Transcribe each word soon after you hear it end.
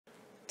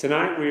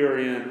Tonight we are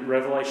in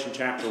Revelation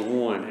chapter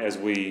 1 as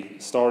we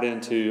start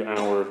into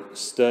our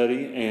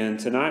study, and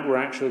tonight we're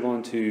actually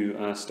going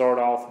to start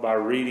off by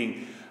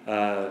reading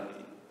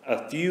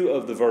a few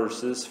of the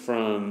verses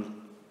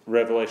from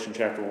Revelation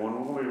chapter 1.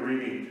 We're going to be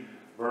reading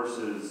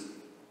verses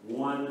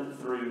 1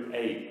 through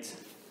 8.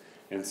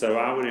 And so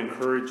I would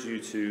encourage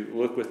you to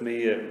look with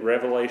me at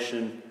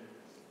Revelation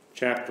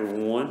chapter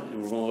 1,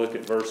 and we're going to look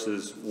at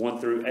verses 1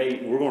 through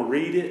 8. We're going to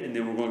read it, and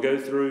then we're going to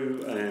go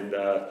through and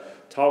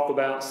talk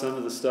about some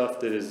of the stuff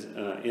that is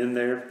in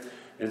there.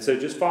 And so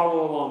just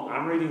follow along.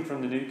 I'm reading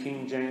from the New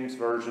King James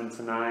Version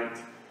tonight.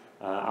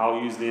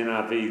 I'll use the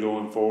NIV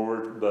going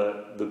forward,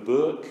 but the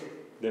book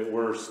that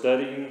we're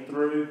studying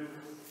through,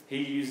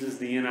 he uses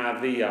the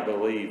NIV, I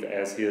believe,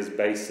 as his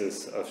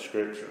basis of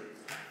Scripture.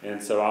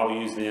 And so I'll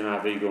use the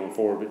NIV going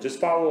forward. But just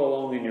follow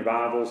along in your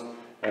Bibles,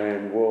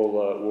 and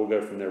we'll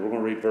go from there. We're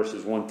going to read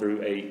verses 1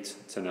 through 8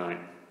 tonight.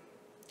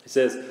 It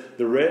says,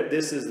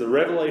 this is the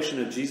revelation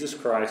of Jesus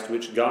Christ,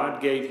 which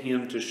God gave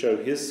him to show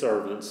his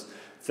servants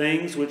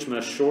things which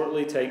must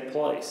shortly take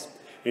place.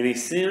 And he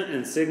sent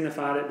and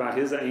signified it by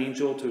his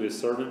angel to his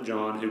servant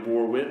John, who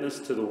bore witness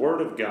to the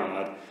word of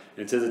God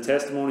and to the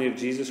testimony of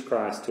Jesus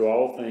Christ, to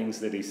all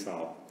things that he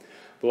saw.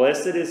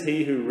 Blessed is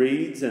he who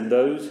reads and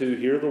those who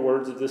hear the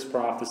words of this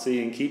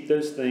prophecy and keep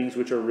those things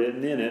which are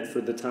written in it, for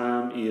the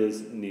time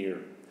is near.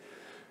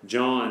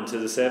 John, to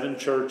the 7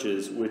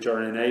 churches which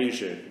are in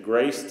Asia,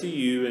 grace to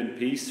you and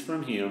peace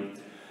from him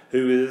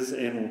who is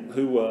and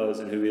who was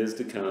and who is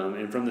to come,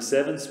 and from the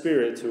 7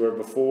 spirits who are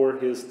before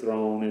his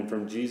throne, and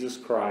from Jesus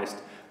Christ,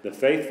 the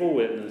faithful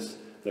witness,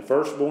 the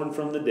firstborn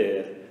from the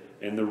dead,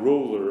 and the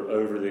ruler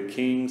over the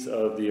kings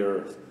of the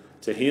earth.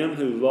 To him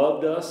who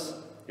loved us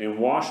and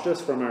washed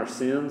us from our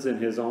sins in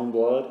his own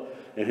blood,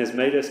 and has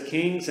made us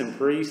kings and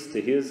priests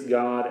to his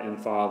God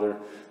and Father.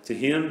 To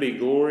him be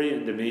glory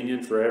and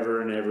dominion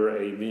forever and ever.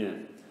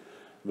 Amen.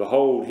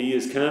 Behold, he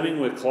is coming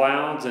with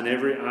clouds, and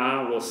every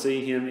eye will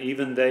see him,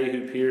 even they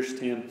who pierced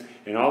him.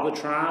 And all the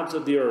tribes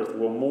of the earth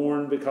will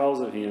mourn because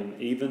of him.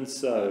 Even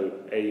so,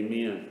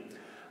 amen.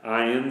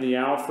 I am the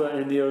Alpha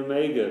and the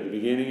Omega, the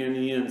beginning and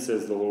the end,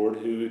 says the Lord,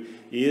 who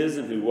is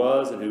and who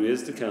was and who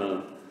is to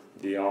come,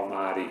 the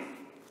Almighty.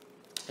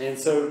 And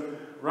so,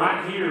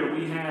 right here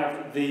we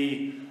have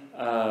the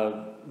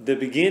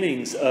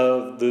beginnings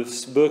of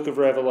this book of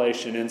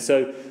Revelation. And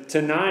so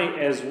tonight,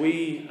 as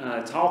we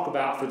talk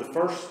about, for the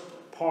first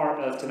part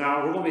of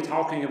tonight, we're going to be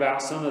talking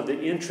about some of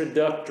the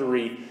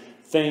introductory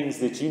things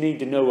that you need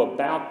to know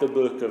about the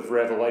book of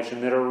Revelation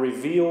that are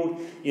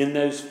revealed in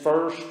those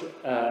first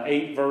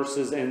 8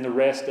 verses and the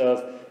rest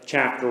of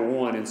chapter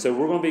 1. And so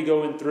we're going to be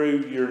going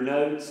through your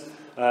notes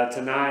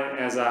tonight.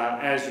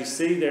 As you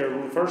see there,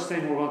 the first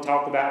thing we're going to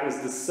talk about is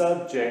the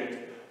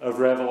subject of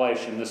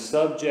Revelation, the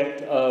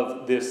subject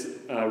of this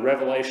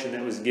revelation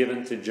that was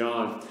given to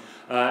John.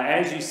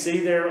 As you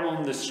see there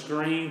on the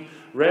screen,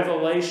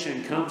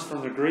 Revelation comes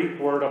from the Greek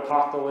word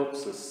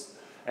apocalypsis.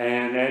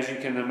 And as you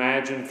can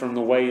imagine from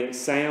the way it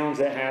sounds,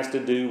 it has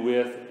to do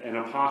with an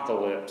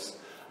apocalypse.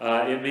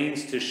 It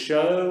means to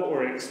show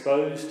or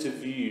expose to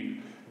view.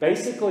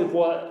 Basically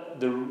what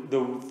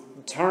the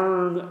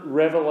term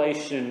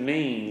revelation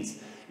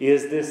means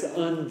is this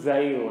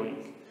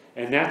unveiling.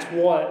 And that's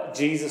what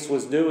Jesus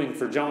was doing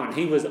for John.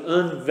 He was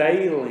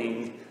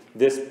unveiling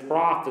this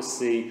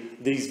prophecy,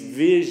 these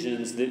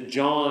visions that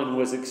John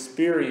was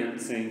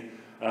experiencing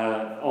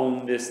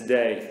on this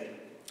day.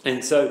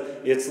 And so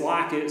it's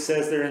like it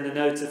says there in the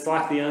notes, it's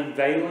like the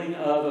unveiling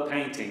of a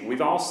painting.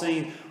 We've all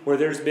seen where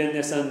there's been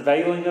this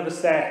unveiling of a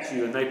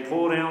statue, and they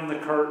pull down the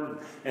curtain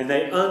and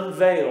they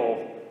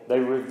unveil, they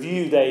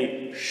review,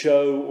 they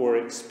show or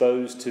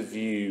expose to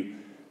view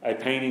a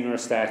painting or a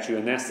statue.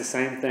 And that's the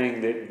same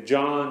thing that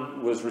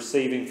John was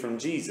receiving from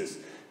Jesus.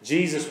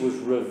 Jesus was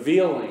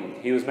revealing,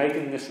 he was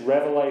making this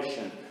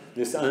revelation,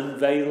 this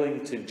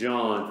unveiling to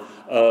John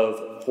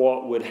of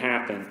what would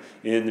happen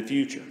in the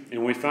future.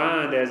 And we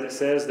find, as it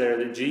says there,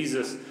 that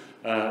Jesus,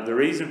 the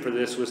reason for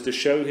this was to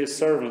show his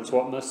servants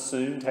what must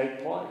soon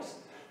take place.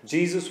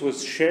 Jesus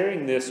was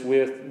sharing this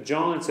with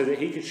John so that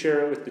he could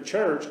share it with the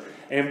church.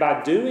 And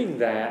by doing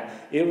that,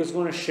 it was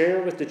going to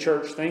share with the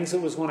church things that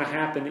was going to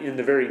happen in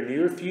the very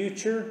near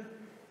future,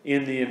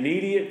 in the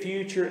immediate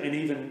future, and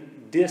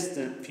even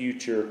distant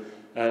future.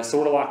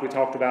 Sort of like we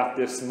talked about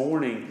this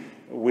morning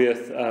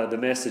with the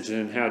message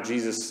and how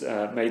Jesus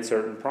made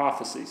certain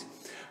prophecies.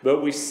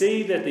 But we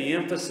see that the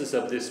emphasis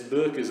of this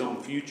book is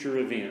on future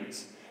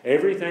events.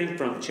 Everything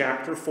from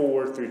chapter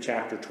 4 through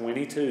chapter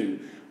 22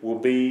 will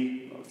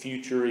be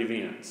future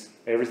events.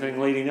 Everything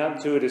leading up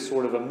to it is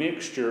sort of a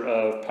mixture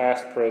of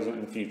past, present,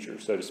 and future,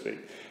 so to speak.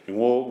 And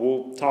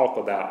we'll talk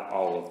about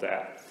all of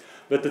that.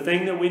 But the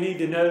thing that we need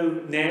to know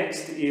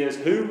next is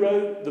who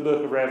wrote the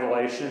book of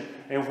Revelation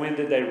and when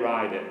did they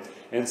write it.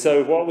 And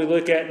so what we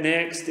look at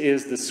next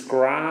is the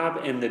scribe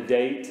and the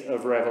date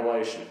of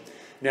Revelation.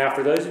 Now,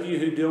 for those of you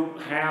who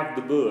don't have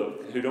the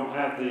book, who don't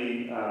have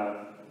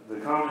the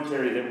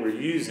commentary that we're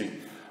using,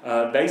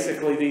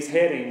 basically these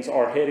headings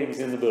are headings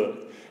in the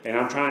book. And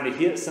I'm trying to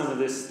hit some of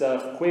this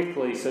stuff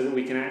quickly so that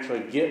we can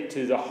actually get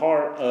to the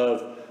heart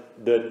of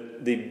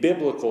the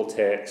biblical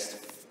text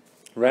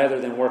rather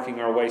than working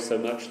our way so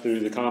much through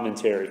the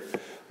commentary.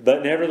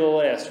 But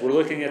nevertheless, we're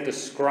looking at the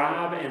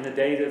scribe and the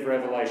date of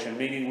Revelation,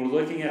 meaning we're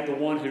looking at the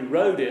one who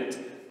wrote it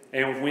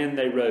and when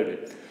they wrote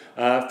it.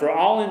 For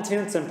all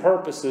intents and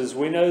purposes,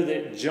 we know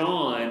that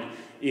John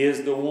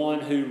is the one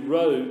who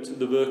wrote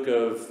the book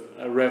of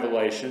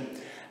Revelation.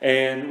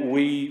 And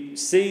we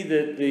see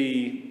that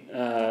the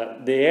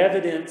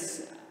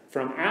evidence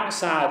from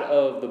outside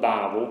of the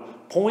Bible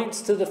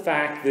points to the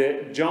fact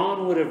that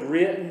John would have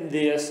written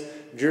this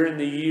around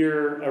the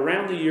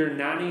year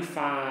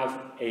 95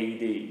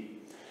 AD.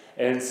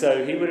 And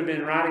so he would have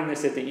been writing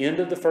this at the end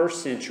of the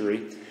first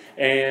century.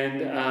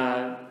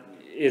 And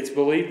it's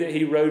believed that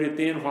he wrote it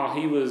then while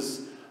he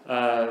was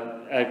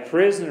a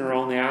prisoner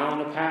on the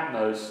island of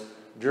Patmos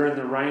during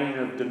the reign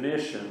of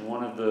Domitian,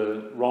 one of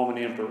the Roman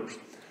emperors.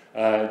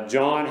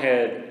 John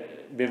had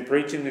been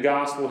preaching the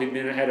gospel. He'd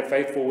had a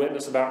faithful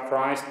witness about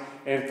Christ.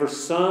 And for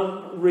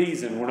some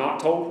reason, we're not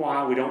told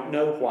why, we don't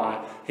know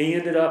why, he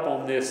ended up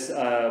on this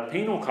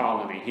penal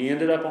colony. He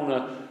ended up on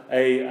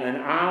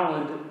an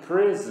island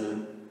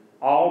prison,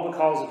 all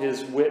because of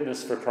his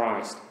witness for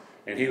Christ.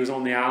 And he was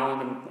on the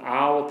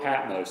Isle of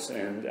Patmos.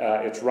 And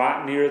it's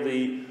right near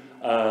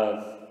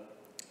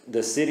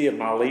the city of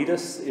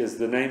Miletus is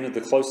the name of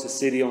the closest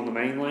city on the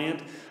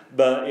mainland.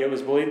 But it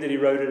was believed that he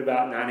wrote it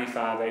about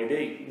 95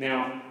 AD.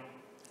 Now,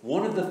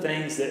 one of the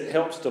things that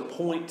helps to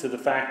point to the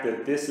fact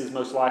that this is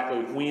most likely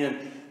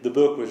when the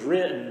book was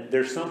written,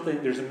 there's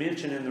a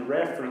mention in the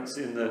reference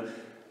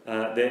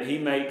that he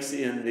makes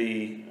in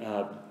the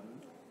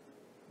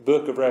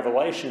book of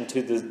Revelation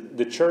to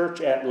the church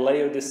at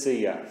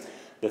Laodicea.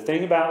 The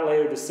thing about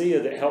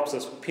Laodicea that helps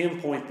us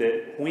pinpoint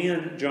that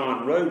when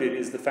John wrote it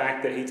is the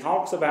fact that he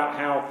talks about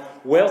how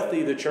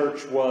wealthy the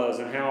church was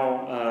and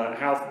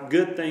how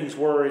good things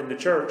were in the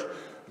church.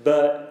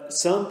 But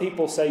some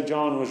people say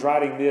John was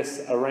writing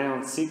this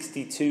around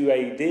 62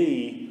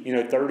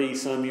 AD, 30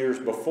 some years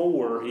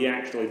before he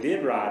actually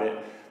did write it.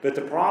 But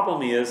the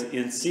problem is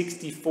in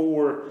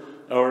 64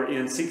 or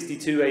in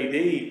 62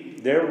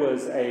 AD, there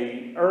was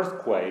an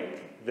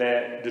earthquake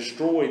that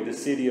destroyed the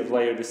city of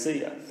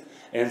Laodicea.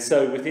 And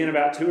so within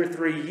about 2 or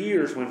 3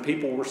 years, when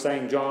people were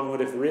saying John would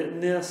have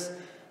written this,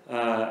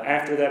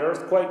 after that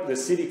earthquake, the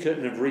city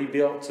couldn't have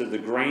rebuilt to the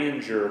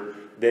grandeur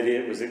that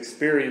it was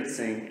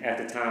experiencing at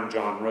the time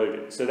John wrote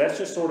it. So that's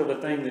just sort of a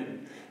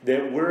thing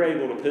that we're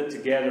able to put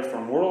together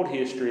from world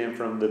history and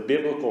from the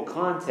biblical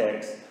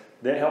context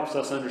that helps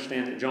us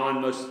understand that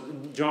John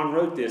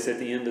wrote this at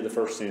the end of the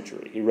first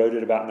century. He wrote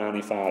it about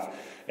 95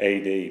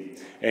 AD.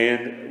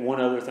 And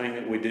one other thing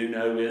that we do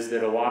know is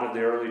that a lot of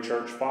the early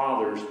church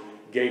fathers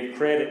gave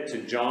credit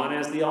to John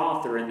as the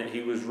author and that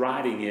he was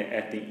writing it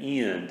at the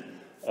end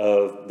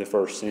of the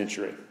first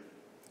century.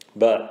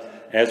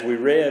 But as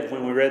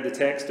when we read the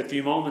text a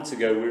few moments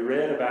ago, we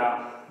read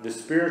about the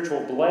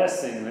spiritual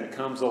blessing that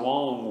comes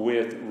along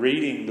with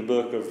reading the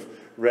book of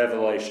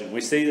Revelation.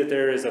 We see that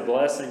there is a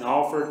blessing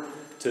offered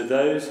to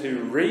those who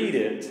read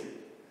it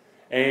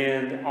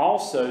and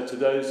also to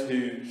those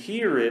who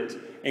hear it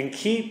and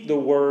keep the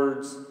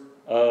words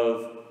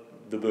of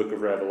the book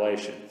of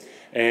Revelation.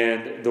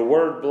 And the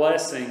word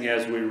blessing,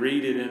 as we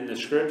read it in the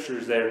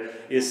scriptures there,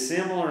 is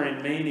similar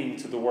in meaning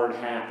to the word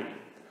happy.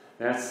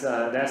 That's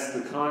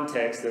the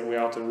context that we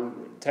ought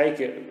to take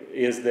it,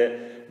 is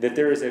that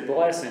there is a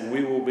blessing.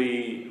 We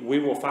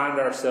will find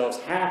ourselves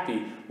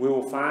happy. We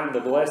will find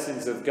the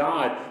blessings of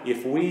God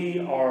if we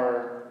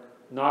are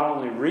not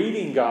only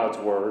reading God's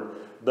word,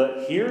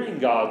 but hearing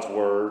God's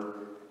word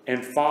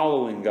and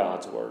following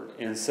God's word.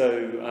 And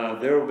so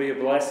there will be a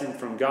blessing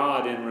from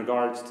God in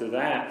regards to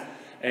that.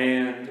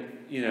 And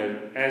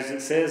as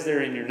it says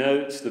there in your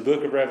notes, the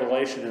book of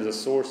Revelation is a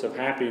source of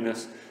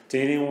happiness to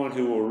anyone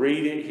who will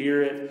read it,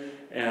 hear it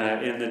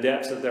in the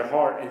depths of their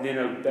heart, and then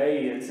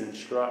obey its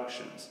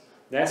instructions.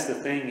 That's the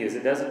thing, is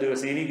it doesn't do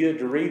us any good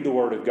to read the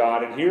Word of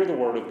God and hear the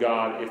Word of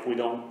God if we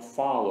don't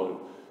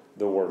follow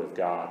the Word of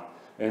God.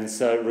 And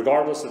so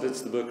regardless if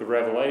it's the book of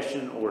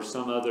Revelation or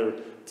some other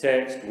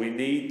text, we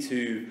need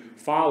to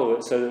follow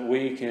it so that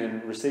we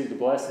can receive the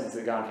blessings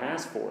that God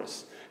has for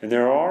us. And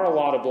there are a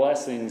lot of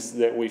blessings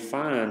that we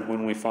find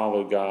when we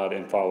follow God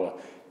and follow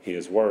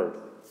His Word.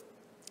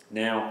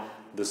 Now,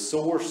 the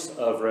source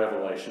of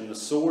Revelation, the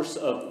source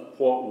of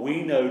what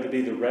we know to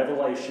be the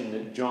revelation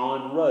that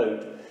John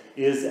wrote,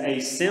 is a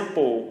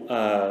simple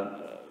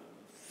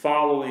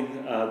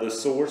following the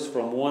source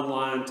from one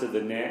line to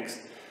the next.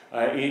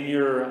 In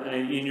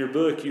your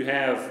book, you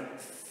have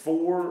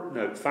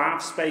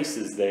 5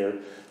 spaces there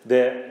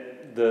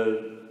that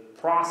the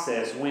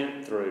process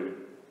went through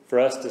for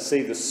us to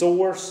see the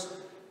source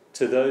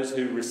to those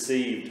who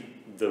received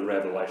the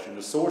revelation,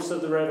 the source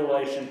of the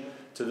revelation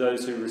to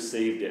those who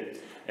received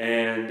it.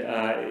 And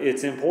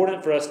it's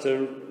important for us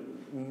to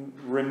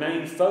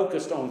remain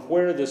focused on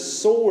where the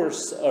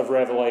source of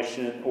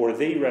revelation or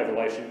the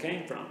revelation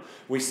came from.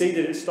 We see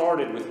that it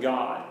started with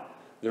God.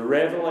 The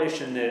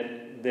revelation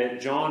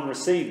that John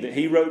received, that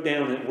he wrote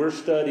down, that we're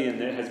studying,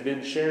 that has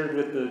been shared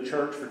with the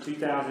church for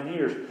 2,000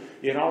 years,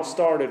 it all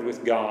started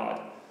with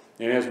God.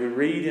 And as we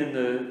read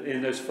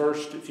in those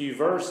first few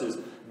verses,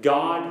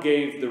 God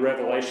gave the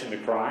revelation to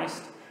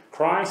Christ.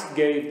 Christ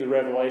gave the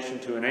revelation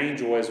to an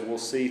angel, as we'll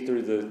see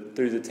through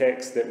the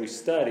text that we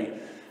study.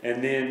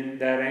 And then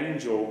that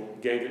angel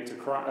gave it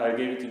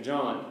to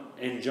John.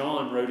 And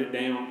John wrote it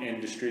down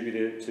and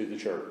distributed it to the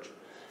church.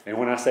 And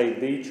when I say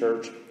the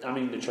church, I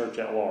mean the church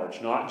at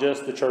large. Not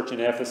just the church in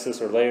Ephesus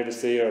or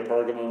Laodicea or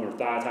Pergamum or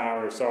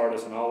Thyatira or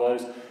Sardis and all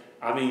those.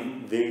 I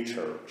mean the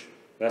church.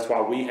 That's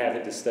why we have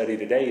it to study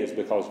today, is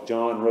because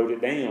John wrote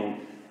it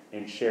down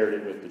and shared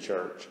it with the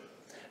church.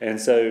 And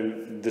so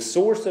the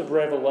source of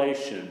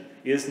revelation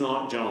is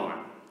not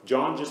John.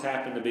 John just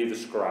happened to be the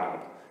scribe.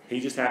 He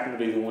just happened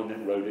to be the one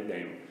that wrote it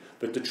down.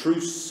 But the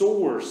true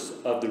source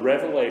of the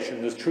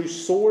revelation, the true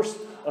source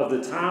of the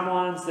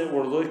timelines that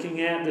we're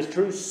looking at, the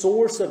true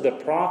source of the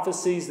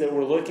prophecies that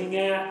we're looking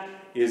at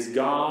is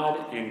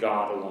God and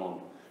God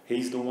alone.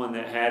 He's the one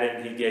that had it,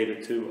 and He gave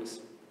it to us.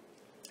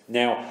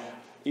 Now,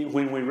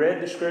 when we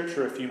read the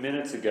scripture a few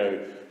minutes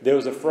ago, there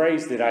was a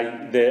phrase that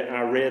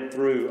I read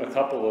through a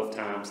couple of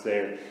times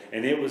there,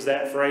 and it was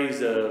that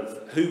phrase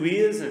of who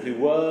is and who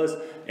was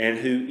and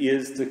who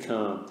is to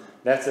come.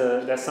 That's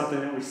something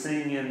that we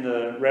sing in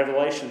the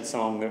Revelation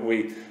song that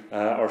we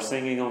are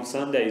singing on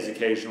Sundays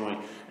occasionally.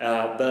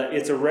 But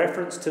it's a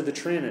reference to the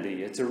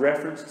Trinity. It's a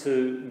reference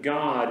to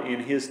God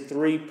in His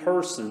three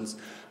persons,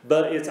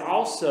 but it's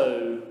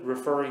also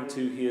referring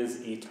to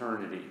His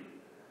eternity.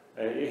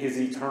 His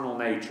eternal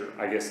nature,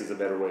 I guess, is a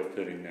better way of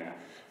putting that.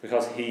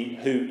 Because He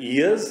who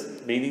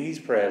is, meaning He's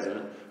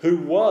present, who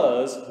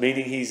was,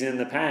 meaning He's in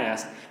the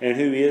past, and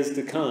who is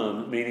to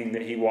come, meaning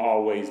that He will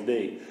always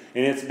be.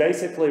 And it's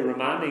basically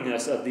reminding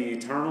us of the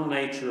eternal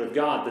nature of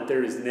God, that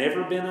there has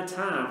never been a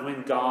time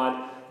when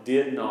God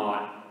did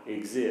not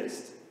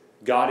exist.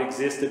 God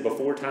existed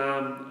before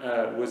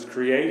time was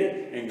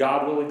created, and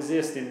God will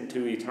exist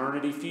into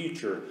eternity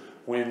future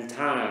when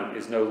time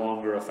is no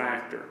longer a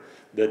factor.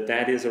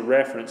 That is a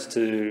reference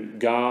to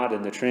God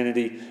and the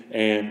Trinity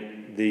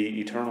and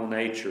the eternal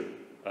nature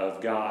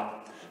of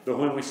God. But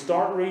when we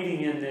start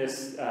reading in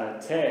this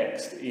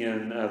text,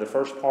 in the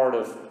first part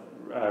of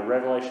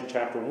Revelation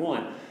chapter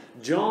 1,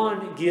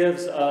 John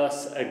gives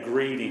us a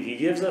greeting. He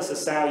gives us a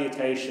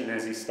salutation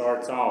as he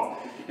starts off.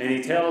 And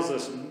he tells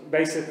us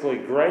basically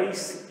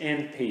grace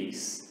and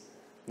peace.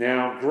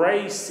 Now,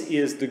 grace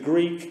is the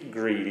Greek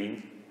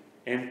greeting,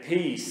 and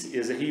peace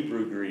is a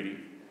Hebrew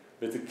greeting.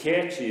 But the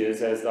catch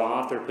is, as the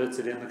author puts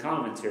it in the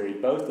commentary,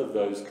 both of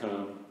those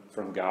come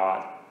from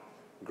God.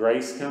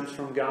 Grace comes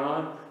from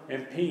God,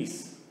 and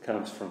peace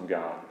comes from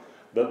God.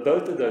 But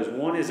both of those,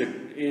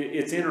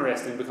 it's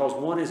interesting because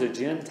one is a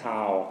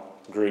Gentile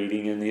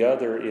greeting and the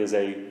other is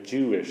a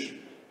Jewish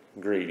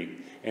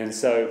greeting. And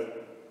so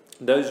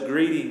those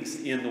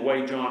greetings, in the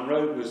way John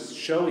wrote, was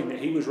showing that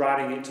he was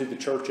writing it to the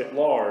church at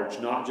large,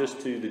 not just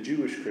to the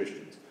Jewish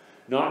Christians,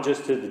 not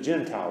just to the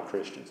Gentile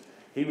Christians.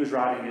 He was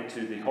writing it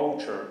to the whole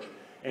church.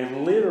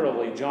 And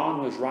literally,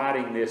 John was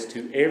writing this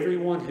to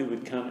everyone who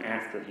would come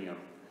after him.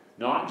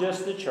 Not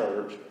just the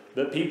church,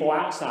 but people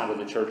outside of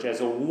the church,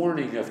 as a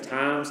warning of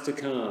times to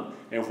come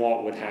and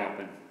what would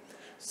happen.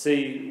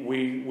 See,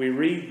 we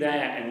read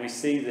that and we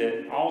see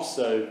that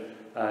also,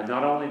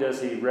 not only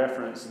does he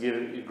reference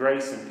give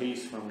grace and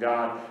peace from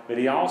God, but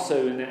he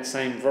also, in that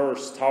same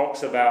verse,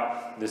 talks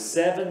about the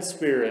seven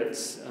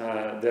spirits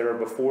that are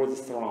before the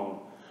throne.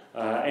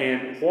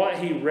 And what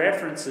he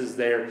references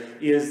there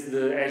is,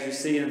 as you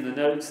see in the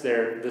notes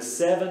there, the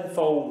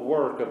sevenfold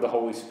work of the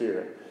Holy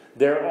Spirit.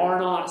 There are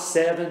not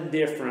seven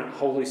different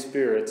Holy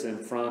Spirits in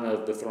front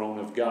of the throne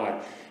of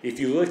God.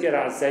 If you look at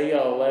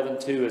Isaiah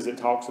 11:2, as it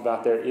talks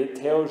about there, it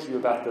tells you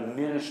about the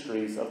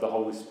ministries of the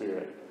Holy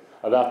Spirit,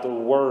 about the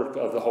work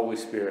of the Holy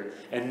Spirit.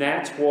 And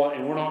that's what,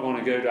 and we're not going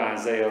to go to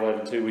Isaiah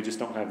 11:2, we just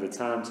don't have the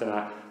time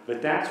tonight,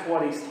 but that's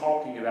what he's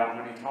talking about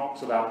when he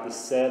talks about the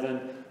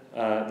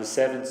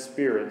seven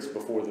spirits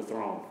before the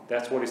throne.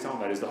 That's what he's talking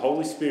about, is the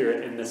Holy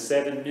Spirit and the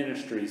seven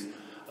ministries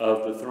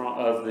of the throne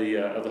of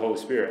the Holy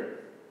Spirit.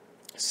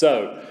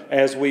 So,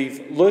 as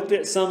we've looked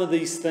at some of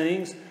these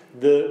things,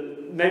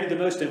 maybe the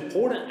most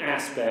important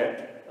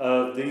aspect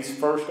of these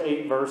first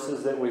 8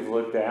 verses that we've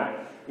looked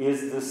at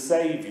is the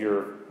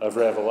Savior of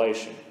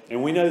Revelation.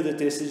 And we know that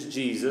this is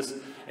Jesus.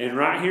 And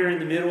right here in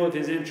the middle of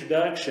his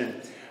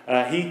introduction,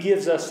 he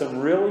gives us some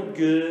really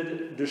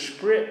good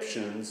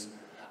descriptions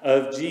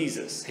of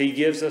Jesus. He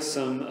gives us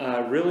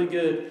some really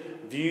good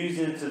views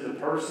into the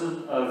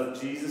person of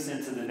Jesus,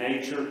 into the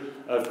nature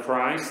of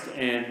Christ.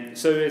 And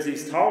so as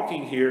he's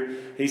talking here,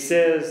 he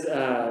says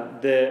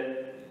that,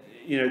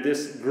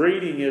 this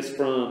greeting is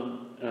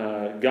from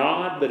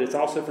God, but it's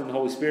also from the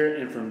Holy Spirit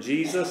and from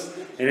Jesus.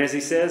 And as he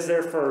says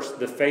there first,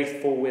 the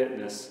faithful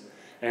witness.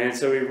 And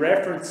so he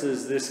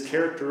references this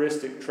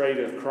characteristic trait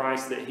of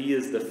Christ, that he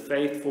is the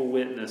faithful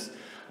witness,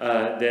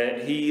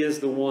 that he is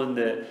the one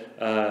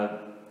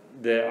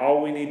that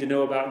all we need to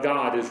know about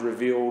God is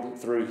revealed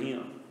through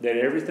Him. That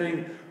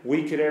everything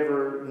we could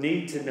ever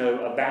need to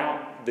know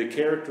about the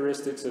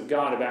characteristics of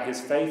God, about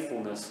His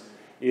faithfulness,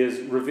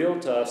 is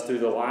revealed to us through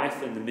the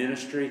life and the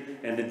ministry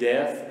and the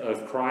death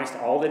of Christ.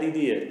 All that He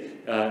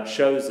did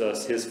shows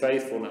us His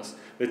faithfulness.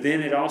 But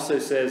then it also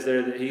says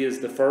there that He is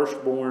the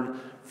firstborn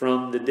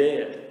from the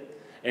dead.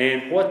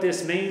 And what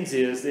this means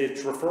is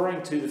it's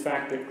referring to the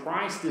fact that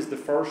Christ is the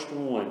first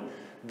one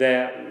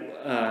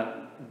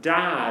that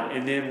died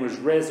and then was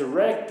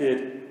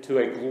resurrected to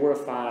a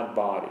glorified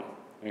body.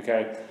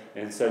 Okay?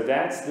 And so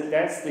that's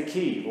the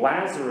key.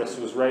 Lazarus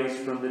was raised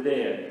from the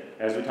dead.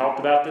 As we talked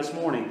about this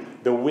morning,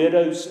 the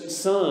widow's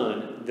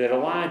son that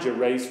Elijah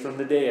raised from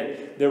the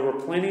dead. There were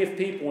plenty of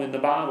people in the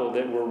Bible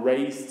that were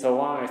raised to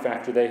life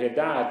after they had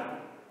died.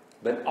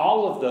 But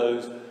all of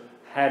those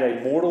had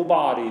a mortal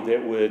body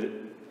that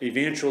would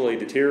eventually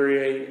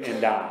deteriorate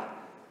and die.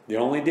 The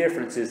only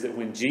difference is that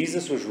when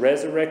Jesus was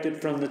resurrected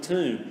from the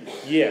tomb,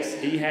 yes,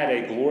 He had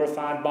a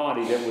glorified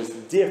body that was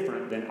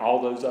different than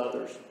all those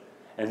others.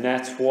 And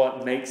that's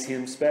what makes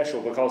Him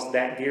special, because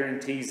that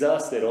guarantees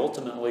us that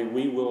ultimately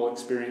we will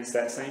experience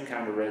that same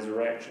kind of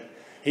resurrection.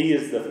 He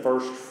is the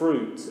first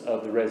fruits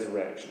of the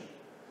resurrection.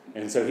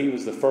 And so He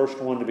was the first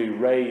one to be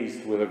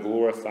raised with a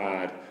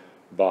glorified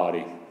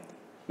body.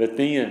 But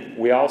then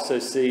we also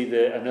see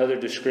that another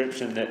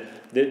description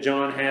that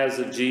John has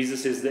of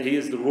Jesus is that He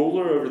is the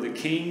ruler over the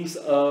kings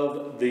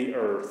of the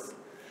earth.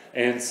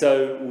 And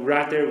so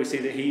right there we see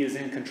that He is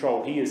in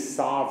control. He is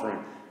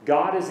sovereign.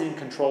 God is in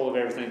control of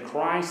everything.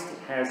 Christ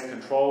has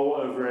control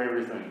over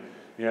everything.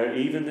 You know,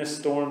 even this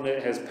storm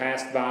that has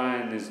passed by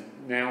and is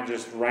now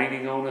just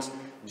raining on us,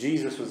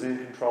 Jesus was in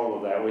control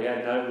of that. We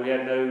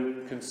had no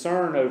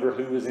concern over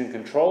who was in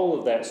control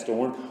of that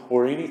storm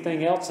or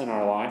anything else in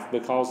our life,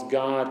 because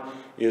God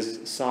is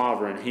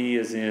sovereign. He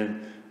is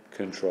in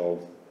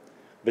control.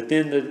 But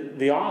then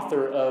the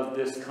author of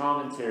this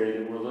commentary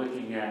that we're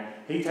looking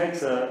at, he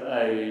takes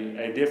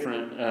a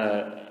different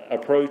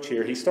approach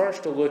here. He starts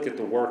to look at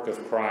the work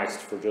of Christ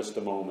for just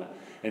a moment.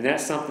 And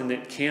that's something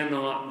that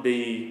cannot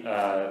be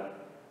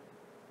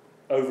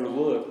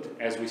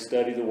overlooked as we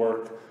study the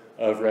work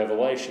of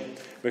Revelation.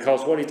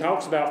 Because what he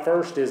talks about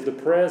first is the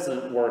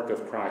present work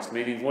of Christ,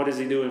 meaning what is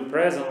He doing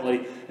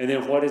presently, and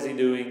then what is He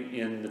doing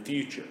in the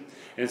future.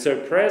 And so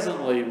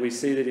presently we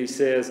see that he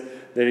says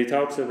that He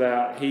talks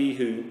about He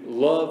who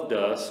loved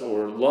us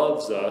or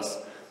loves us.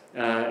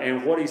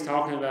 And what he's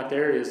talking about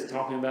there is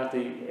talking about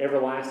the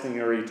everlasting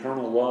or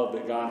eternal love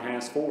that God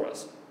has for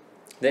us.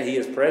 That He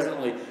is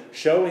presently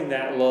showing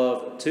that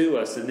love to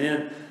us. And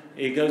then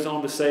it goes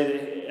on to say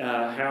that,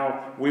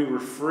 how we were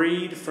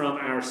freed from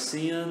our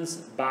sins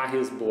by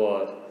His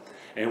blood.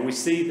 And we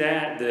see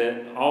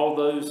that all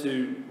those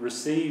who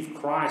receive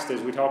Christ,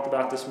 as we talked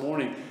about this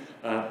morning,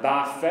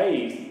 by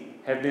faith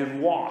have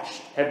been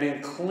washed, have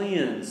been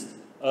cleansed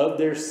of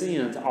their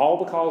sins,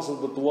 all because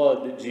of the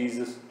blood that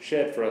Jesus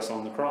shed for us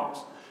on the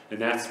cross.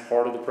 And that's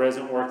part of the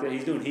present work that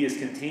He's doing. He is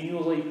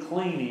continually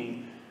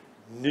cleaning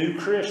new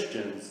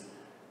Christians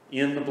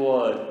in the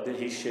blood that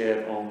He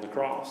shed on the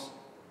cross.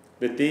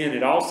 But then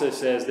it also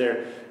says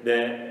there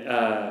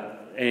that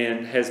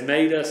and has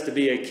made us to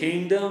be a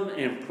kingdom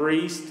and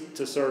priest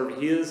to serve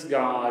His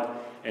God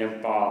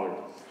and Father.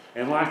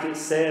 And like it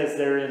says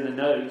there in the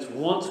notes,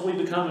 once we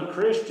become a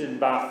Christian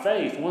by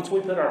faith, once we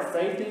put our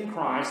faith in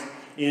Christ,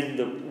 in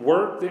the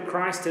work that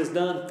Christ has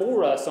done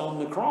for us on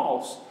the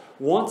cross,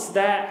 once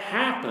that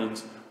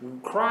happens,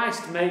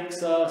 Christ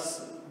makes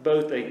us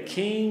both a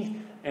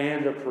king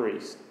and a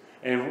priest.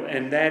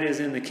 And that is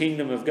in the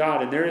kingdom of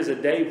God. And there is a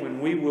day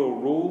when we will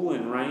rule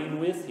and reign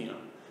with Him.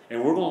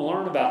 And we're going to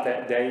learn about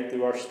that day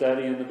through our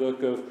study in the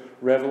book of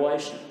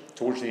Revelation.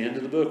 Towards the end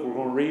of the book, we're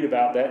going to read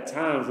about that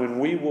time when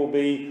we will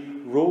be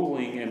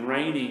ruling and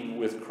reigning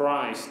with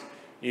Christ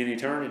in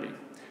eternity.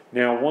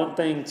 Now, one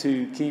thing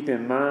to keep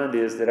in mind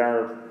is that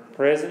our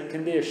present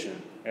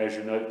condition, as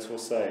your notes will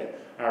say,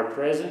 our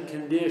present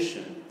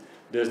condition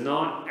does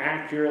not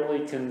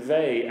accurately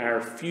convey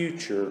our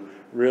future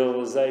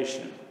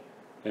realization.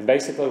 And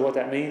basically what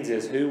that means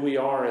is who we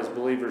are as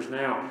believers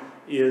now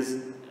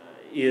is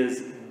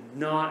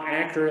not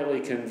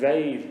accurately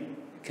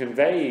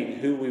conveying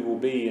who we will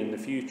be in the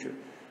future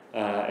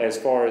as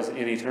far as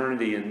in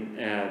eternity.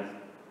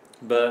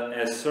 But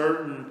as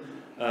certain,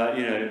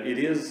 it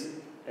is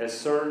as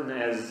certain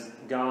as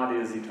God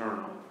is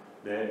eternal,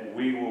 that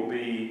we will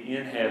be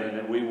in heaven,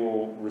 that we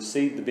will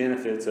receive the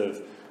benefits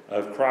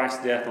of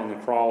Christ's death on the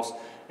cross.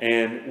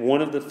 And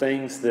one of the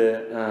things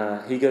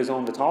that he goes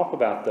on to talk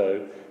about,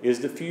 though, is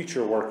the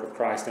future work of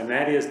Christ, and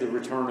that is the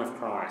return of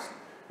Christ.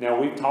 Now,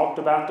 we've talked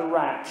about the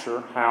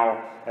rapture,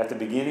 how at the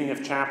beginning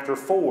of chapter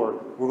 4,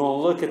 we're going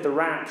to look at the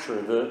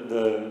rapture,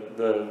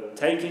 the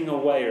taking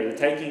away or the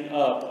taking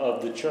up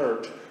of the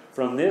church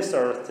from this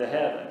earth to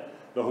heaven.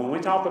 But when we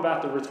talk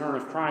about the return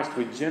of Christ,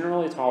 we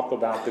generally talk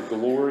about the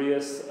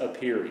glorious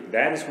appearing.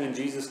 That is when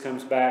Jesus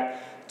comes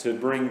back to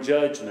bring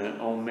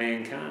judgment on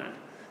mankind.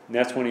 And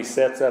that's when He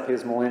sets up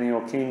His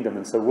millennial kingdom.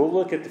 And so we'll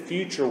look at the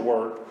future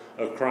work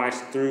of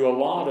Christ through a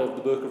lot of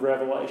the book of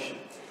Revelation.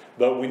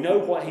 But we know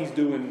what he's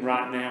doing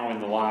right now in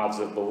the lives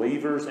of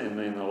believers and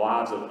in the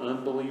lives of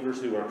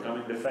unbelievers who are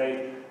coming to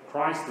faith.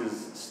 Christ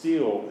is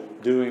still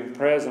doing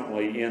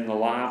presently in the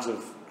lives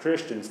of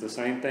Christians the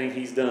same thing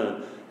he's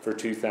done for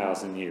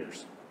 2,000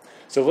 years.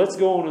 So let's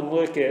go on and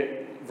look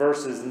at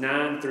verses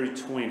 9 through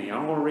 20.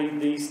 I'm going to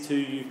read these to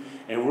you,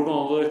 and we're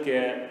going to look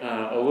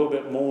at a little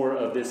bit more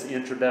of this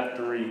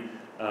introductory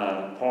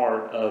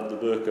part of the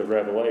book of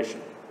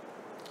Revelation.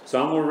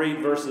 So I'm going to read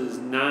verses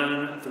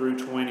 9 through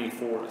 20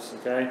 for us,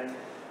 okay?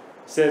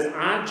 It says,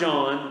 I,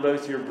 John,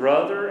 both your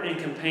brother and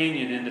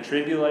companion in the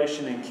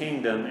tribulation and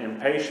kingdom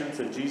and patience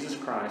of Jesus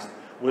Christ,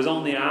 was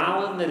on the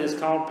island that is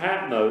called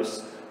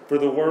Patmos for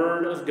the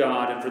word of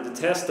God and for the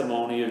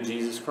testimony of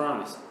Jesus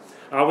Christ.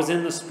 I was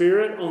in the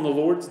Spirit on the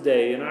Lord's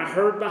day, and I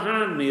heard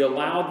behind me a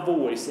loud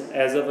voice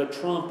as of a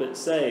trumpet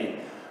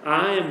saying,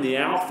 I am the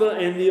Alpha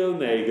and the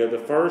Omega, the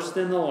first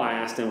and the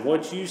last, and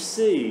what you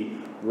see,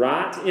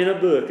 write in a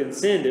book and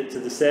send it to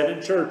the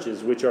 7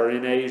 churches which are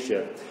in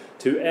Asia,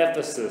 to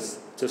Ephesus,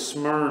 to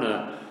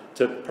Smyrna,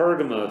 to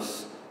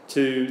Pergamos,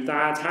 to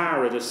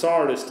Thyatira, to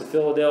Sardis, to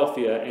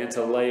Philadelphia, and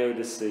to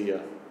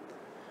Laodicea.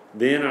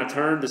 Then I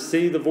turned to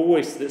see the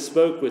voice that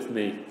spoke with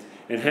me.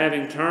 And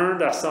having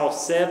turned, I saw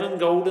 7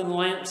 golden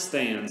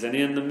lampstands, and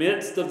in the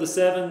midst of the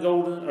 7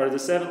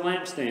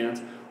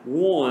 lampstands,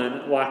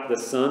 one like the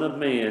Son of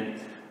Man,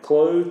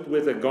 clothed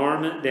with a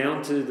garment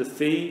down to the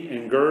feet,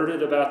 and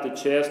girded about the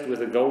chest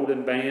with a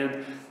golden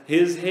band.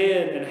 His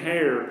head and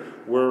hair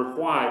were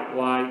white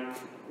like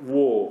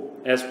wool,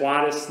 as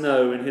white as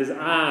snow, and his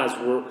eyes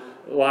were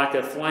like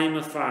a flame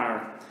of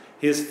fire.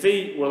 His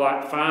feet were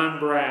like fine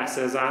brass,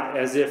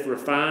 as if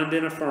refined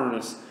in a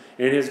furnace,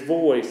 and his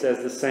voice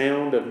as the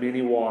sound of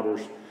many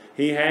waters.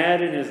 He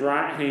had in his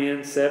right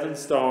hand 7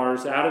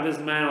 stars. Out of his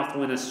mouth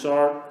went a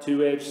sharp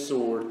 2-edged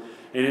sword,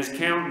 and his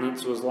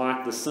countenance was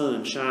like the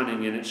sun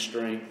shining in its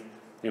strength.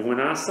 And when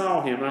I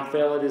saw him, I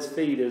fell at his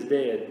feet as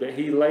dead. But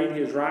he laid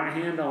his right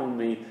hand on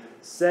me,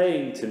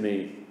 saying to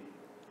me,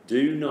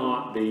 do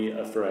not be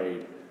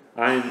afraid.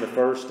 I am the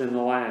first and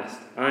the last.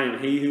 I am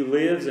he who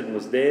lives and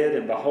was dead,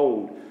 and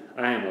behold,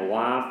 I am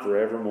alive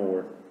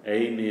forevermore.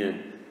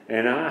 Amen.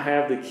 And I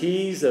have the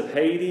keys of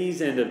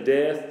Hades and of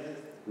death.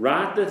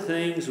 Write the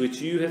things which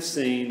you have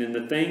seen, and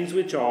the things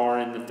which are,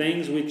 and the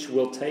things which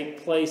will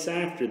take place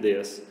after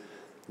this.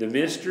 The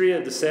mystery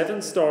of the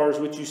 7 stars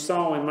which you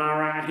saw in my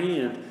right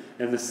hand,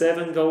 and the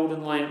 7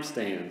 golden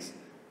lampstands.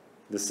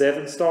 The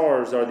 7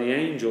 stars are the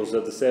angels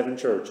of the 7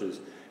 churches,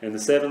 and the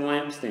 7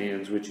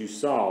 lampstands which you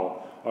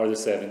saw are the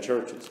 7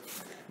 churches.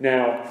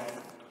 Now,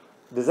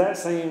 does that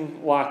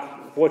seem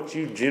like what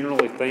you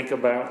generally think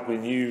about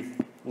when you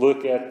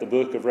look at the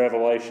book of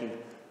Revelation?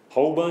 A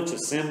whole bunch of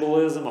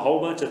symbolism, a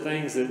whole bunch of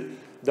things that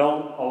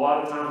don't a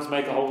lot of times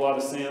make a whole lot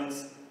of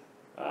sense.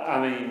 I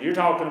mean, you're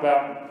talking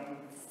about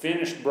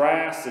finished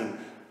brass and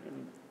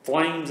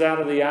flames out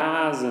of the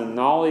eyes and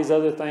all these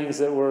other things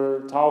that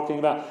we're talking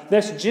about.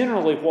 That's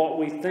generally what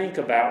we think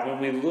about when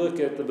we look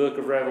at the book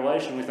of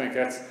Revelation. We think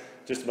that's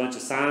just a bunch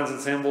of signs and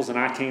symbols and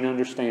I can't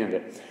understand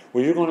it.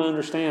 Well, you're going to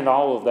understand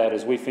all of that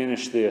as we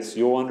finish this.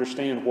 You'll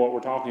understand what we're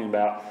talking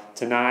about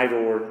tonight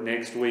or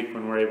next week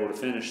when we're able to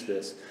finish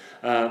this.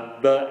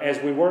 But as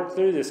we work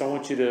through this, I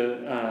want you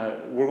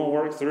to, we're going to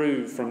work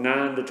through from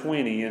 9 to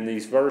 20 in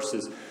these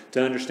verses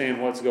to understand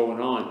what's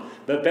going on.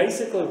 But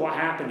basically what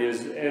happened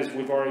is, as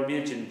we've already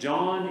mentioned,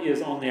 John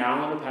is on the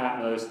island of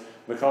Patmos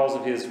because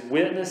of his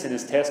witness and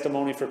his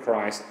testimony for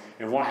Christ.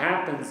 And what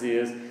happens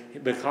is,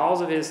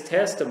 because of his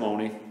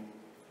testimony,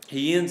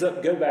 he ends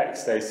up, go back,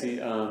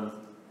 Stacy,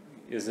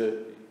 is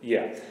it,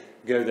 yeah,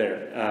 go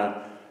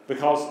there.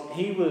 Because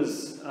he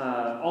was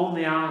on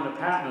the island of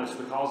Patmos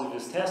because of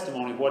his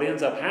testimony, what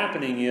ends up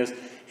happening is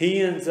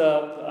he ends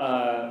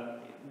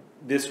up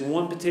this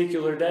one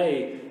particular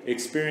day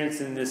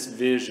experiencing this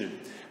vision.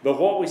 But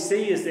what we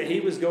see is that he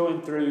was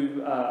going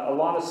through a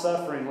lot of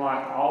suffering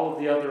like all of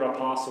the other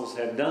apostles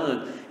had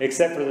done,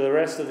 except for the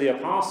rest of the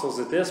apostles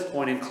at this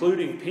point,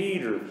 including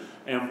Peter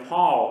and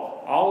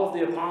Paul. All of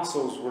the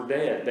apostles were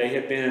dead. They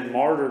had been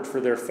martyred for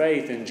their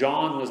faith, and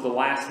John was the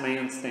last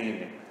man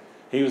standing.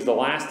 He was the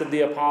last of the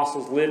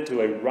apostles, lived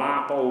to a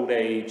ripe old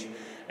age,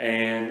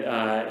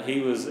 and he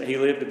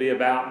lived to be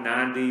about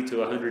 90 to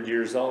 100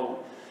 years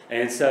old.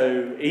 And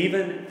so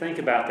even, think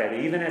about that,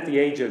 even at the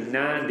age of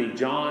 90,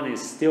 John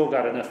has still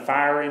got enough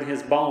fire in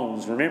his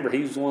bones. Remember,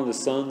 he was one of the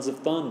sons of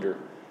thunder.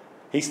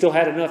 He still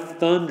had enough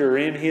thunder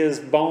in his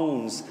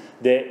bones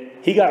that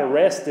he got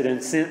arrested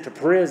and sent to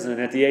prison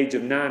at the age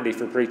of 90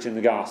 for preaching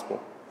the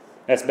gospel.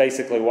 That's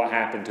basically what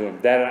happened to him.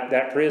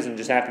 That prison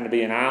just happened to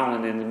be an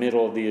island in the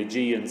middle of the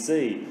Aegean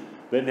Sea.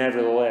 But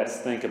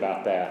nevertheless, think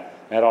about that.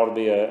 That ought to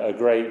be a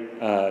great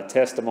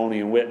testimony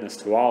and witness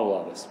to all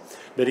of us.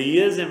 But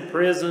he is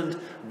imprisoned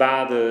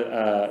by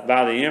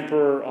the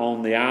emperor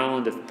on the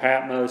island of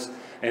Patmos.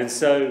 And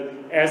so,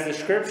 as the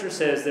scripture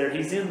says there,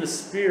 he's in the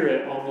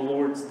Spirit on the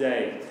Lord's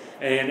day.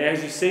 And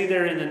as you see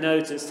there in the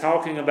notes, it's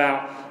talking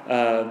about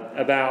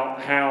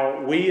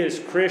how we as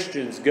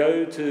Christians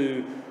go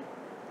to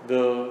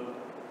the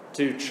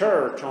to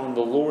church on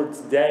the Lord's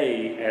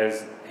Day,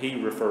 as he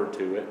referred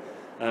to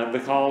it,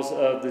 because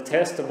of the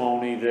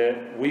testimony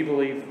that we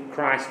believe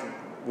Christ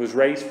was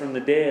raised from the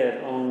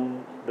dead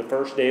on the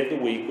first day of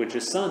the week, which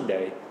is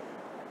Sunday.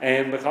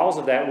 And because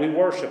of that, we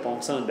worship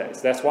on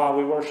Sundays. That's why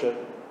we worship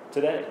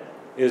today,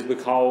 is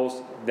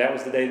because that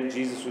was the day that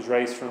Jesus was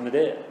raised from the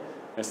dead.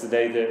 That's the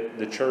day that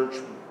the church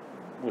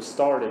was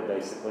started,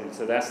 basically. And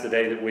so that's the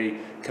day that we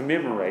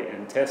commemorate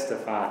and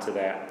testify to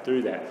that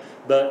through that.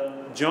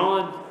 But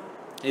John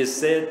is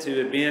said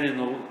to have been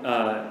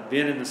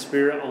in the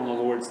Spirit on the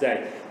Lord's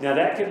Day. Now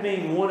that could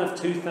mean one of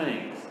two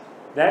things.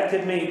 That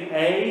could mean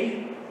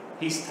A,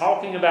 he's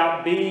talking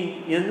about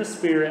being in the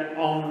Spirit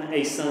on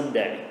a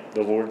Sunday,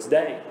 the Lord's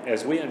Day,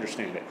 as we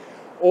understand it.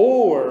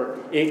 Or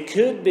it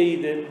could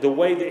be that the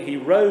way that he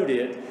wrote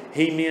it,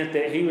 he meant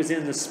that he was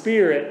in the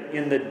Spirit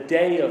in the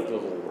day of the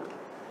Lord.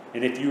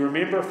 And if you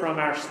remember from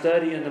our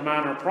study in the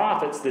Minor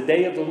Prophets, the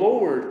day of the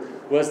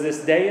Lord was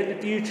this day in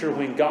the future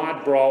when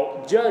God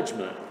brought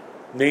judgment,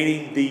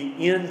 meaning the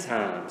end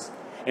times.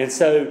 And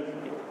so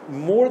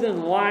more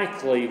than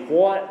likely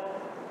what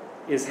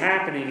is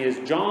happening is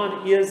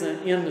John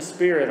isn't in the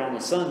Spirit on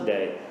a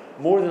Sunday.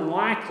 More than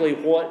likely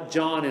what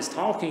John is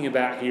talking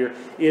about here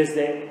is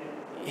that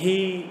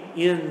he,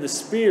 in the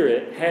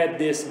Spirit, had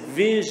this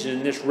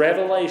vision, this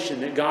revelation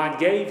that God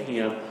gave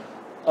him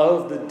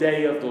of the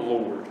day of the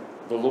Lord.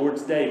 The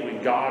Lord's Day,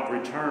 when God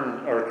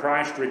returns, or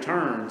Christ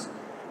returns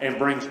and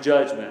brings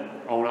judgment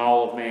on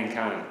all of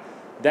mankind.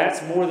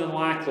 That's more than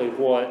likely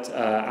what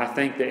I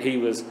think that he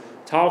was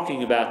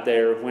talking about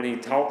there when he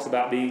talks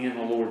about being in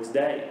the Lord's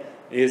Day.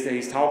 Is that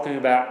he's talking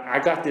about, I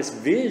got this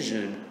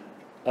vision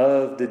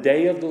of the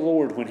day of the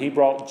Lord when he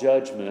brought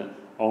judgment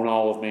on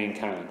all of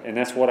mankind. And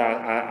that's what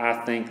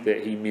I think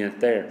that he meant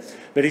there.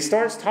 But he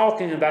starts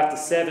talking about the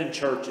 7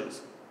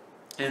 churches.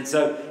 And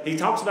so he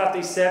talks about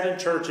these 7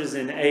 churches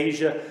in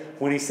Asia.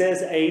 When he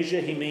says Asia,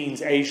 he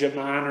means Asia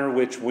Minor,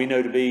 which we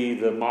know to be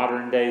the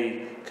modern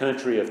day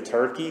country of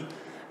Turkey.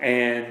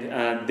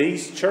 And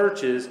these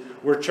churches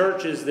were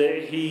churches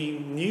that he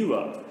knew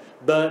of.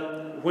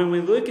 But when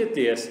we look at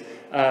this,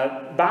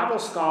 Bible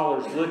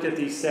scholars look at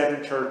these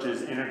 7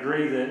 churches and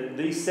agree that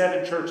these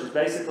 7 churches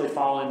basically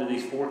fall into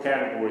these 4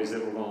 categories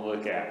that we're going to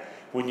look at.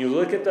 When you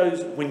look at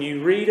those, when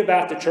you read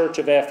about the church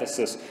of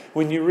Ephesus,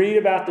 when you read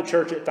about the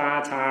church at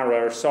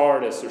Thyatira or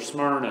Sardis or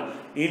Smyrna,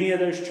 any of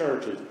those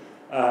churches,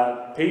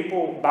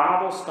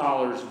 Bible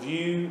scholars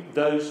view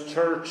those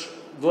church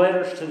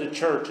letters to the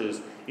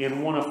churches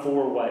in one of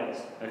 4 ways.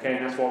 Okay,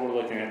 and that's what we're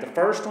looking at. The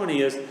first one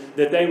is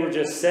that they were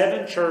just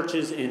 7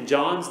 churches in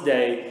John's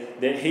day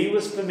that he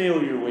was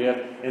familiar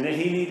with and that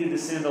he needed to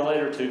send a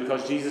letter to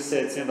because Jesus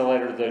said send a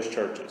letter to those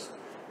churches.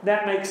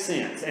 That makes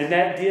sense. And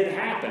that did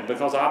happen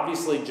because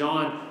obviously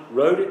John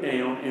wrote it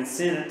down and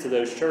sent it to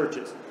those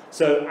churches.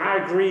 So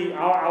I agree,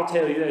 I'll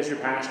tell you as your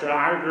pastor,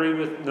 I agree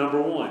with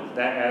number 1,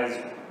 that as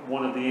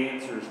one of the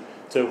answers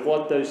to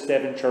what those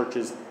 7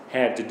 churches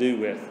had to do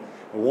with.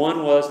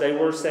 One was they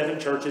were 7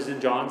 churches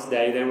in John's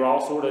day. They were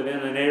all sort of in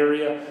an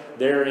area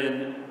there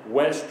in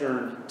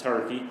western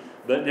Turkey.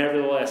 But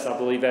nevertheless, I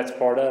believe that's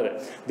part of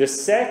it. The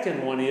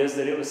second one is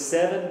that it was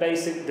 7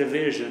 basic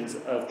divisions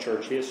of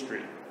church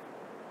history.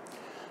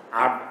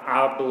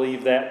 I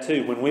believe that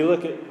too. When we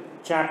look at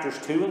chapters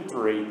 2 and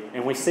 3,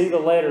 and we see the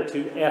letter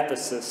to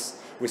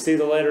Ephesus, we see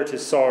the letter to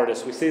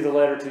Sardis, we see the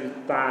letter to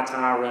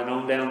Thyatira, and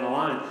on down the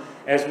line,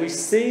 as we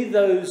see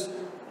those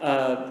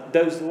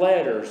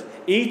letters,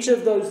 each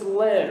of those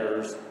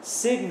letters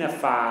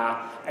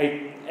signify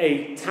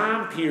a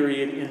time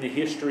period in the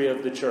history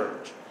of the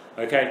church.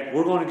 Okay,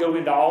 we're going to go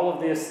into all of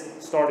this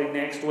starting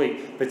next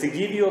week. But to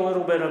give you a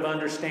little bit of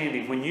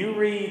understanding, when you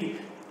read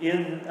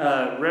in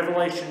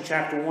Revelation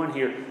chapter 1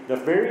 here, the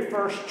very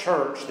first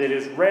church that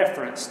is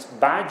referenced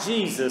by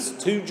Jesus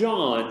to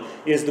John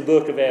is the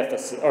book of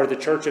Ephesus, or the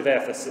church of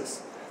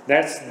Ephesus.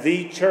 That's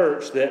the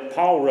church that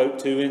Paul wrote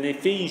to in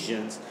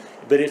Ephesians,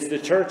 but it's the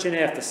church in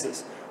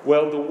Ephesus.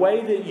 Well, the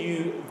way that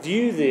you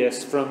view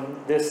this from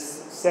this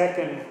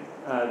second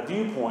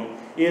viewpoint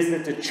is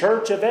that the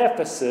church of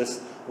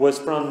Ephesus was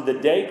from the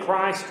day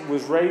Christ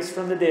was raised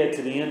from the dead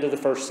to the end of the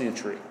 1st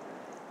century.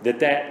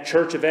 That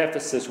church of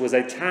Ephesus was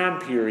a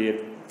time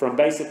period from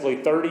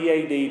basically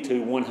 30 AD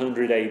to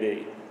 100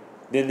 AD.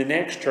 Then the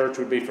next church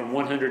would be from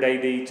 100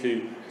 AD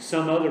to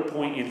some other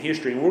point in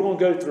history. And we're going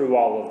to go through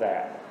all of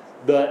that.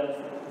 But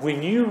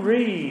when you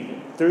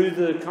read through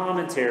the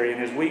commentary,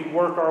 and as we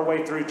work our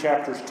way through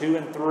chapters 2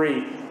 and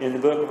 3 in the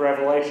book of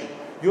Revelation,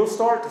 you'll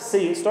start to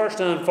see, it starts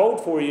to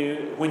unfold for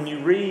you when you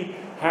read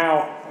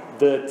how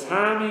the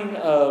timing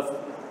of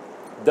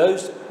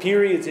those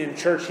periods in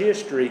church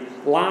history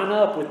line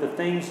up with the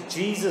things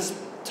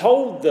Jesus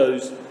told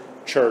those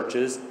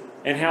churches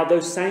and how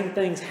those same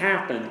things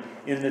happen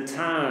in the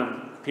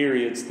time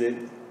periods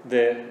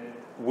that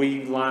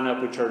we line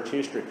up with church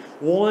history.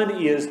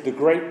 One is the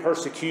great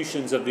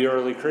persecutions of the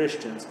early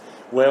Christians.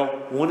 Well,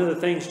 one of the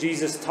things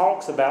Jesus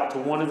talks about to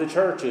one of the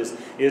churches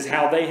is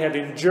how they have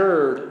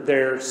endured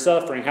their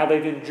suffering, how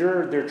they've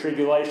endured their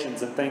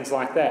tribulations and things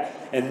like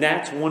that. And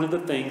that's one of the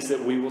things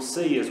that we will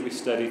see as we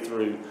study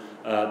through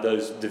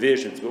those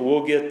divisions. But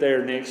we'll get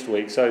there next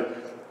week. So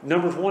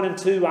numbers 1 and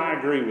 2 I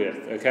agree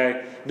with.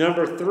 Okay.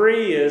 Number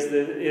 3 is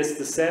that it's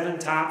the 7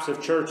 types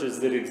of churches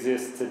that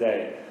exist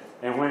today.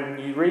 And when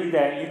you read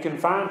that, you can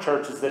find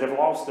churches that have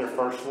lost their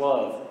first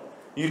love.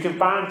 You can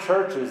find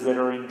churches that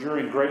are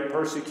enduring great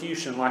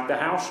persecution, like the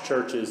house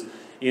churches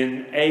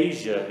in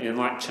Asia, in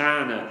like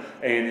China,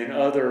 and in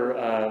other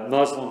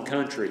Muslim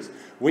countries.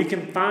 We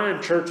can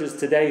find churches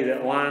today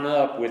that line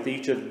up with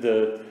each of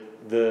the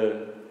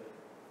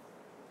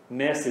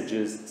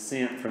messages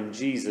sent from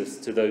Jesus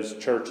to those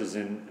churches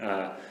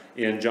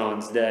in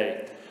John's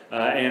day.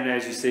 And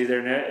as you see,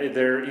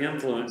 their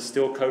influence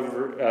still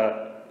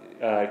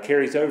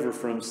carries over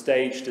from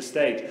stage to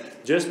stage.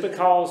 Just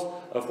because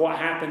of what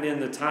happened in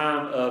the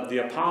time of the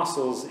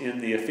apostles in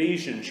the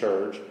Ephesian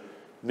church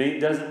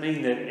doesn't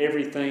mean that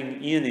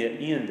everything in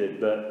it ended,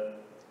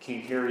 but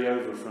can carry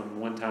over from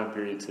one time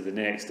period to the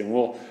next. And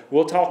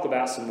we'll talk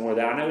about some more of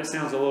that. I know it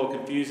sounds a little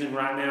confusing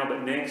right now,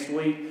 but next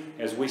week,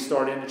 as we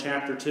start into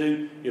chapter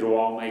 2, it'll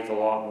all make a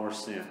lot more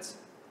sense.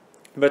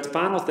 But the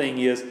final thing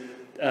is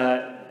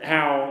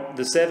how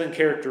the 7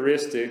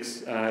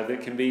 characteristics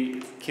that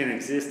can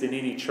exist in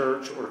any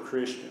church or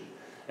Christian.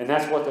 And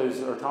that's what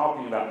those are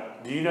talking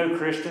about. Do you know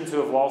Christians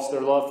who have lost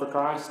their love for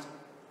Christ?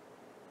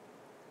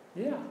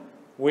 Yeah.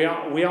 We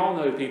all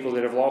know people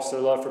that have lost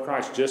their love for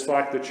Christ, just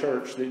like the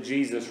church that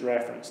Jesus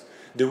referenced.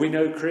 Do we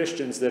know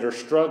Christians that are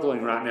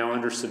struggling right now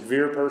under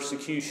severe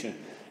persecution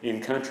in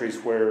countries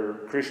where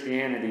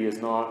Christianity is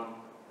not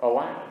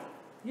allowed?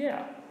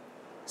 Yeah.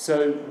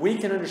 So we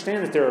can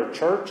understand that there are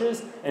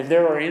churches and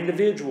there are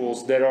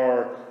individuals that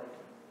are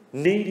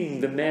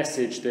needing the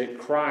message that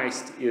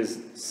Christ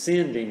is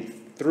sending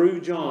through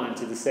John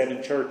to the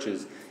 7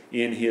 churches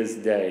in his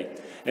day.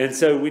 And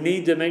so we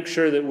need to make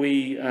sure that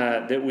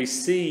we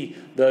see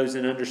those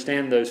and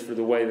understand those for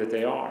the way that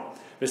they are.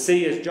 But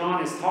see, as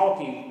Jesus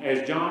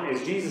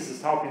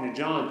is talking to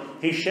John,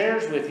 he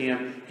shares with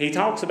him, he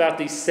talks about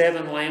these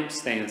 7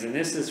 lampstands. And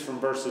this is from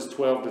verses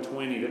 12 to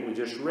 20 that we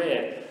just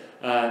read.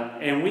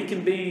 And we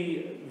can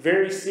be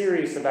very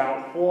serious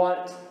about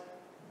what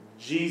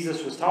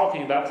Jesus was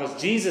talking about, because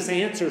Jesus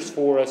answers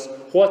for us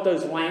what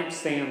those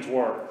lampstands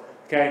were.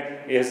 Okay,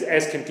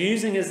 as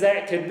confusing as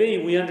that could be,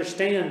 we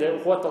understand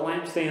that what the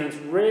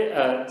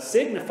lampstands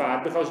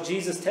signified, because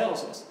Jesus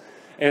tells us.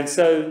 And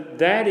so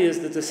that is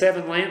that the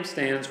 7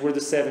 lampstands were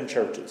the 7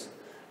 churches.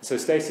 So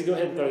Stacy, go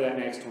ahead and throw that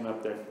next one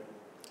up there.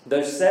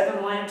 Those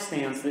 7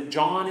 lampstands that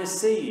John is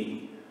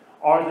seeing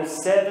are the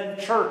 7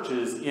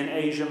 churches in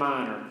Asia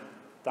Minor.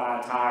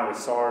 Thyatira,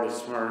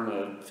 Sardis,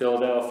 Smyrna,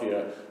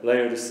 Philadelphia,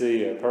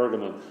 Laodicea,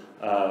 Pergamum,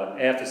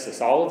 Ephesus,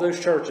 all of those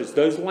churches,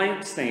 those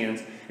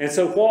lampstands. And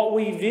so what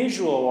we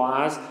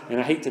visualize, and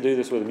I hate to do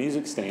this with a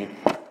music stand,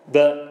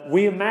 but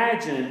we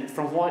imagine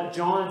from what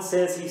John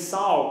says he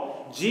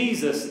saw,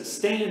 Jesus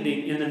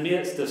standing in the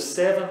midst of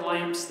 7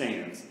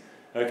 lampstands.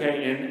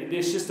 Okay, and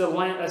it's just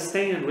a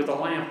stand with a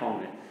lamp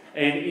on it.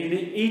 And in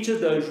each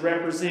of those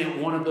represent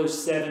one of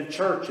those 7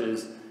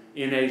 churches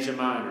in Asia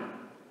Minor.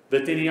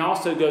 But then he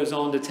also goes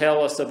on to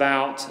tell us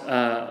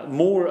about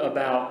more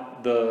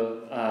about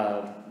the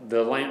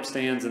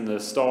lampstands and the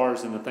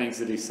stars and the things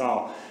that he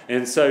saw.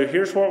 And so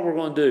here's what we're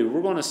going to do.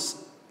 We're going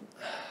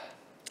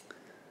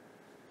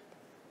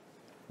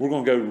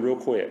to go real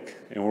quick,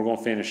 and we're going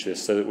to finish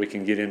this so that we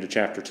can get into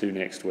chapter 2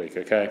 next week,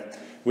 okay?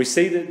 We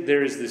see that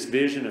there is this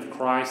vision of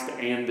Christ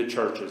and the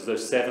churches,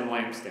 those 7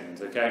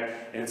 lampstands, okay?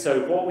 And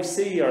so what we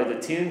see are the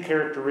 10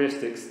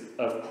 characteristics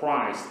of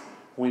Christ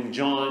when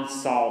John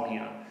saw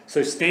him.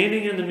 So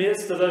standing in the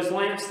midst of those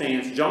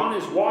lampstands, John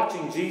is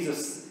watching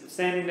Jesus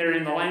standing there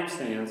in the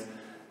lampstands,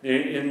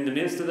 in the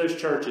midst of those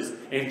churches.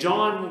 And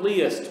John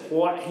lists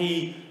what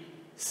he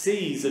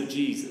sees of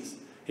Jesus.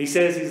 He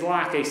says he's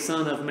like a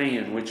son of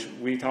man, which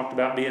we talked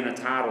about being a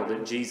title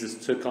that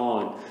Jesus took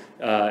on.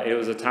 It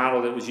was a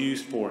title that was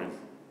used for him.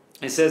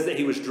 It says that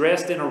he was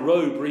dressed in a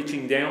robe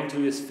reaching down to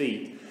his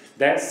feet.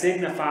 That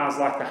signifies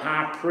like the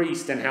high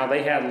priest and how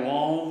they had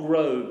long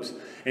robes.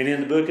 And in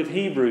the book of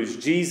Hebrews,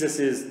 Jesus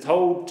is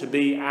told to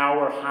be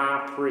our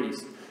high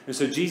priest. And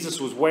so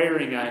Jesus was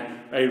wearing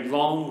a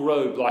long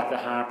robe like the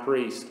high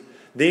priest.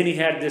 Then he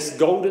had this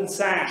golden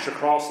sash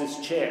across his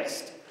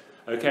chest.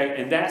 Okay,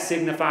 and that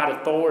signified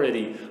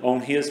authority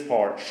on his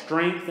part.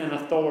 Strength and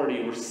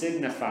authority were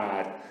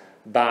signified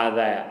by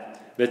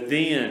that. But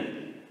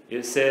then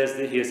it says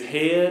that his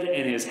head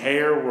and his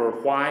hair were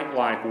white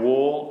like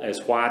wool,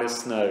 as white as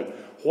snow.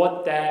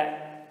 What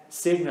that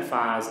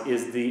signifies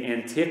is the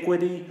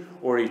antiquity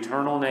or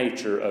eternal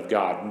nature of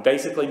God.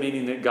 Basically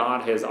meaning that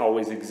God has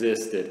always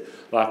existed,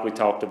 like we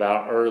talked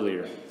about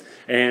earlier.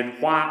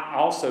 And white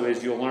also,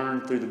 as you'll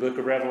learn through the book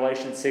of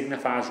Revelation,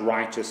 signifies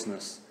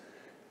righteousness.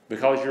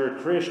 Because you're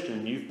a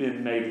Christian, you've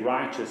been made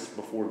righteous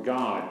before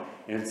God.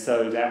 And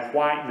so that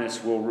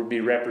whiteness will be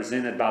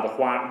represented by the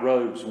white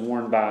robes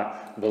worn by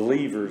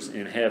believers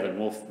in heaven.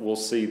 We'll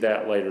see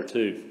that later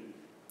too.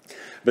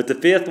 But the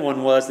fifth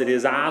one was that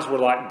his eyes were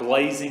like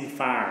blazing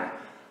fire.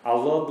 I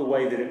love the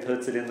way that it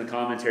puts it in the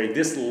commentary.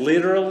 This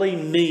literally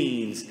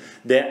means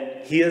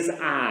that his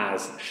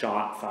eyes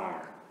shot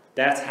fire.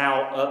 That's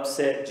how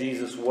upset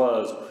Jesus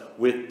was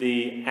with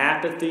the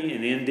apathy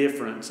and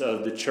indifference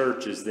of the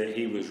churches that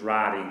he was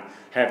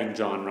having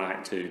John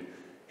write to.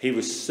 He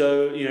was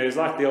so, it was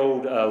like the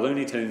old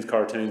Looney Tunes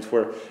cartoons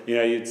where,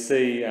 you'd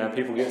see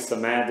people get so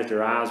mad that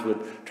their eyes would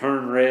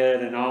turn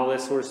red and all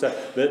this sort of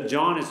stuff. But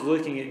John is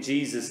looking at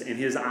Jesus and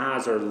his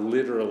eyes are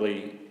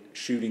literally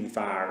shooting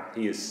fire.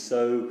 He is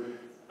so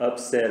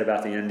upset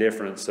about the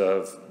indifference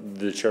of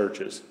the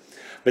churches.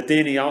 But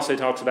then he also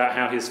talks about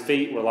how his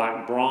feet were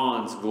like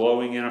bronze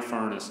glowing in a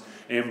furnace.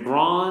 And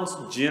bronze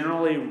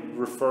generally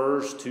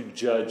refers to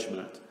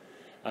judgment.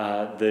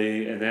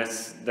 And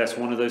that's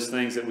one of those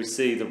things that we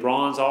see. The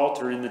bronze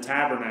altar in the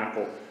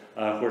tabernacle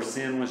where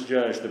sin was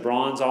judged. The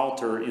bronze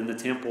altar in the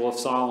temple of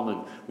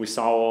Solomon. We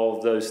saw all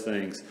of those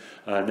things.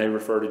 They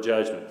refer to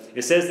judgment.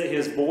 It says that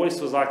his voice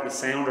was like the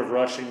sound of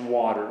rushing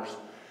waters.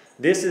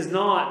 This is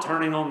not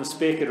turning on the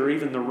spigot or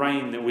even the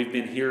rain that we've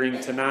been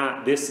hearing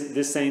tonight.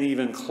 This ain't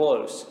even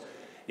close.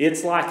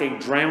 It's like a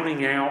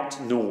drowning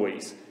out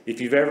noise. If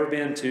you've ever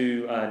been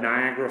to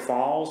Niagara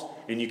Falls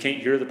and you can't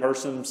hear the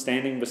person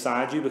standing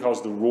beside you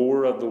because the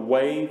roar of the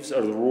waves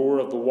or the roar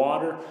of the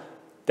water,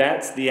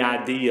 that's the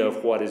idea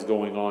of what is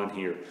going on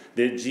here.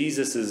 That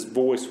Jesus'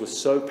 voice was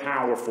so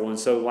powerful and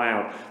so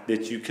loud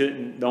that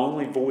the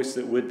only voice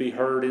that would be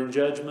heard in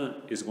judgment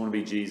is going to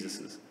be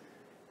Jesus's.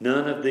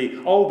 None of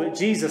but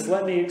Jesus,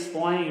 let me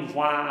explain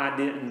why I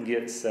didn't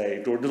get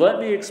saved. Or let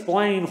me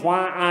explain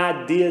why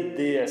I did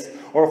this.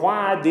 Or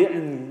why I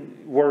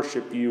didn't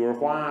worship you. Or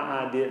why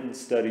I didn't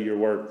study your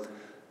word.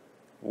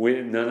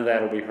 None of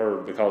that will be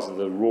heard because of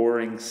the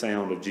roaring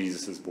sound of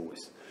Jesus'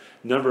 voice.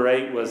 Number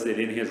 8 was that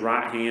in his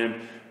right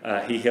hand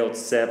he held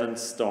 7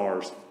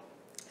 stars.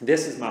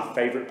 This is my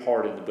favorite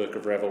part in the book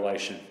of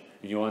Revelation.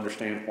 And you'll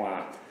understand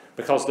why.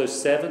 Because those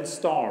 7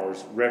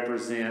 stars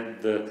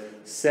represent the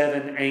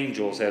 7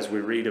 angels, as we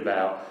read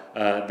about,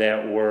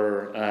 that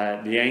were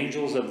the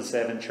angels of the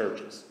 7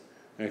 churches.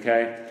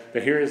 Okay?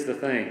 But here is the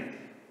thing.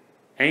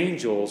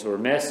 Angels or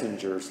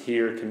messengers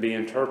here can be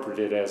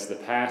interpreted as the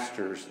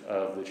pastors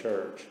of the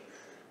church.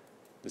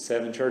 The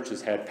 7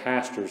 churches had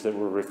pastors that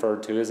were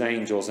referred to as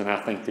angels, and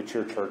I think that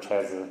your church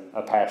has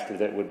a pastor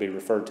that would be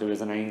referred to as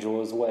an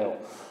angel as well.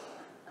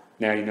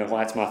 Now you know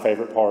that's my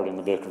favorite part in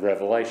the book of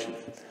Revelation.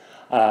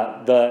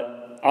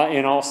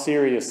 In all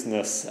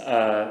seriousness,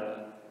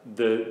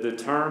 the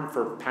term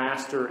for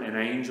pastor and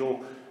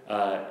angel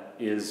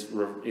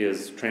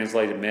is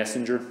translated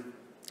messenger.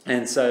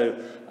 And so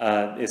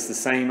it's the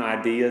same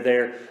idea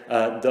there.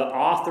 The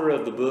author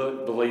of the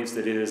book believes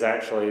that it is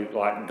actually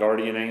like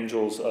guardian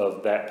angels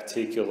of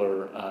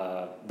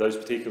those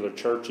particular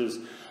churches.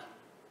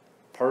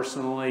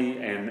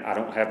 Personally, and I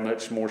don't have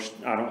much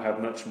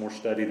more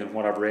study than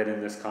what I've read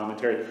in this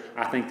commentary.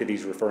 I think that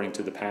he's referring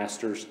to the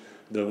pastors,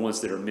 the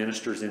ones that are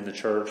ministers in the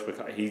church,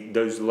 because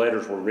those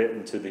letters were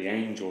written to the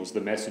angels,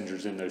 the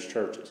messengers in those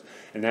churches,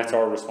 and that's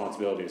our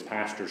responsibility as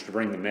pastors to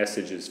bring the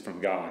messages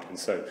from God. And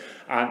so,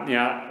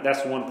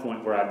 that's one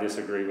point where I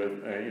disagree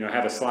with.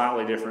 Have a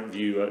slightly different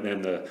view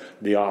than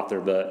the author,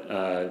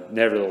 but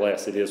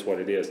nevertheless, it is what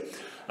it is.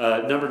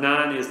 Number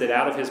 9 is that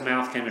out of his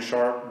mouth came a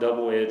sharp,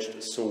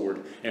 double-edged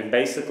sword. And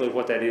basically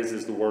what that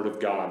is the word of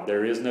God.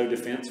 There is no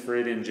defense for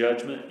it in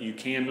judgment. You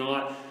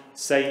cannot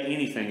say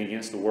anything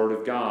against the word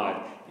of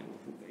God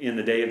in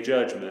the day of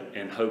judgment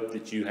and hope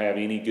that you have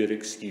any good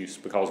excuse,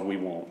 because we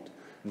won't.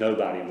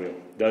 Nobody will.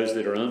 Those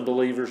that are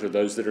unbelievers or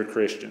those that are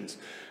Christians,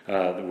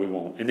 we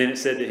won't. And then it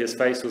said that his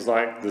face was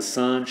like the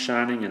sun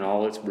shining in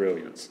all its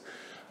brilliance.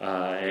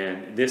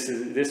 And this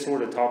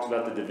sort of talks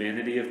about the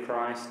divinity of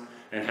Christ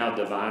and how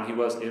divine he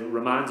was. It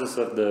reminds us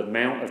of the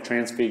Mount of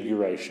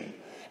Transfiguration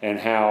and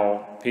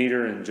how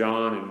Peter and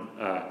James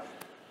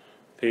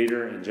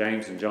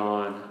and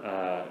John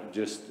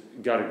just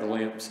got a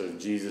glimpse of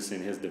Jesus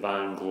in his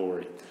divine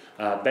glory.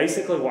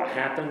 Basically what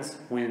happens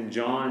when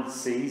John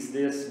sees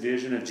this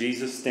vision of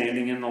Jesus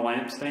standing in the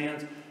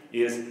lampstands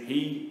is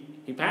he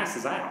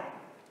passes out.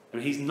 I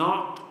mean, he's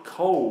knocked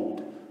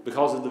cold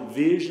because of the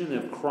vision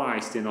of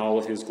Christ in all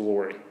of his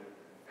glory.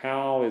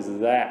 How is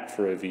that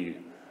for a view?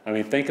 I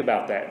mean, think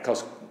about that,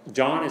 because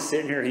John is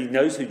sitting here, he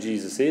knows who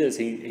Jesus is,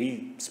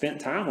 he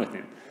spent time with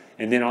him,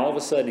 and then all of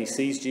a sudden he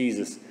sees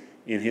Jesus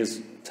in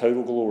his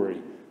total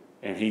glory,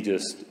 and he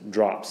just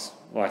drops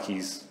like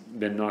he's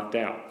been knocked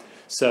out.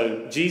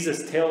 So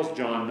Jesus tells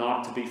John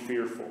not to be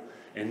fearful,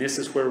 and this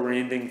is where we're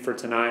ending for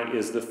tonight,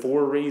 is the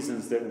 4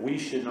 reasons that we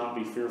should not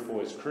be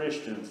fearful as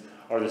Christians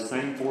are the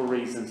same 4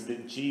 reasons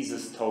that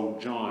Jesus told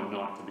John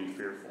not to be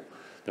fearful.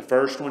 The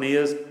first one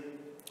is,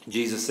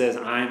 Jesus says,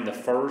 I am the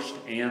first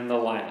and the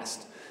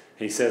last.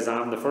 He says,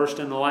 I'm the first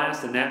and the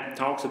last, and that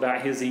talks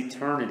about his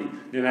eternity.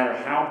 No matter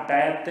how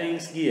bad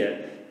things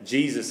get,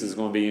 Jesus is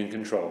going to be in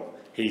control.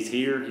 He's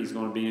here. He's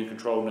going to be in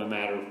control no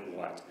matter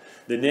what.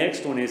 The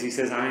next one is he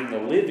says, I am the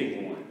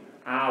living one.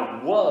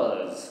 I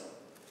was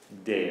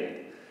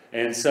dead.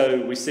 And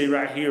so we see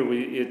right here,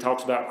 it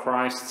talks about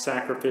Christ's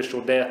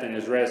sacrificial death and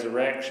his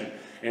resurrection,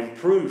 and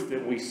proof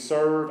that we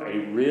serve a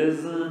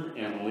risen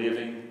and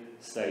living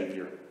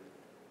Savior.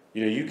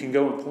 You know, you can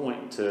go and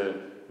point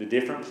to the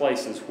different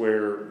places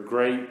where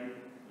great,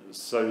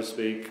 so to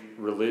speak,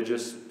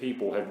 religious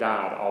people have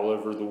died all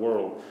over the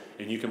world,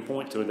 and you can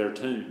point to their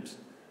tombs.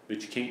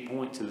 But you can't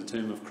point to the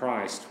tomb of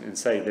Christ and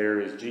say there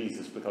is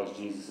Jesus, because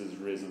Jesus is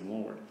risen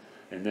Lord.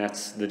 And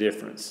that's the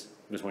difference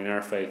between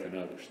our faith and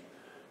others.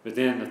 But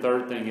then the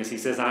third thing is he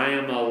says, I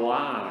am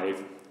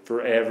alive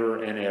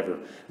forever and ever.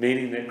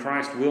 Meaning that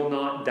Christ will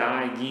not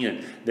die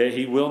again. That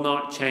he will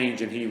not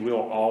change, and he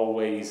will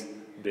always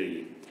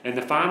be. And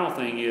the final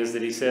thing is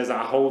that he says,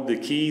 I hold the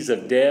keys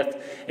of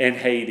death and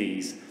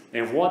Hades.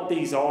 And what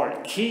these are,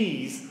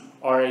 keys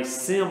are a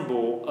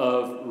symbol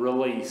of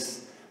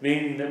release.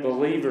 Meaning that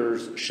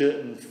believers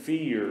shouldn't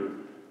fear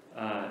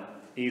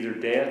either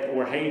death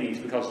or Hades,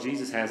 because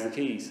Jesus has the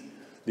keys.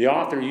 The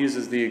author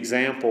uses the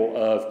example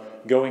of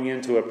going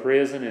into a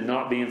prison and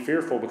not being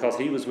fearful because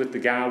he was with the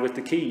guy with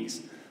the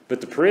keys. But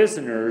the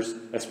prisoners,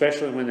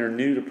 especially when they're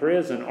new to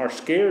prison, are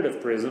scared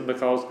of prison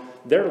because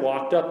they're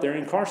locked up, they're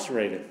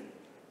incarcerated.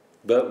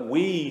 But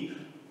we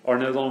are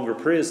no longer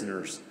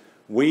prisoners.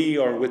 We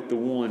are with the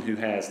one who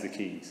has the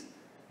keys.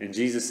 And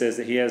Jesus says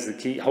that he has the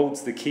key,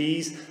 holds the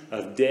keys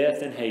of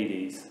death and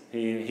Hades.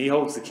 He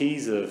holds the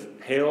keys of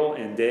hell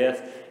and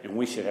death, and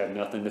we should have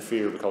nothing to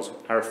fear because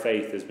our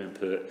faith has been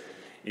put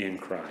in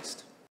Christ.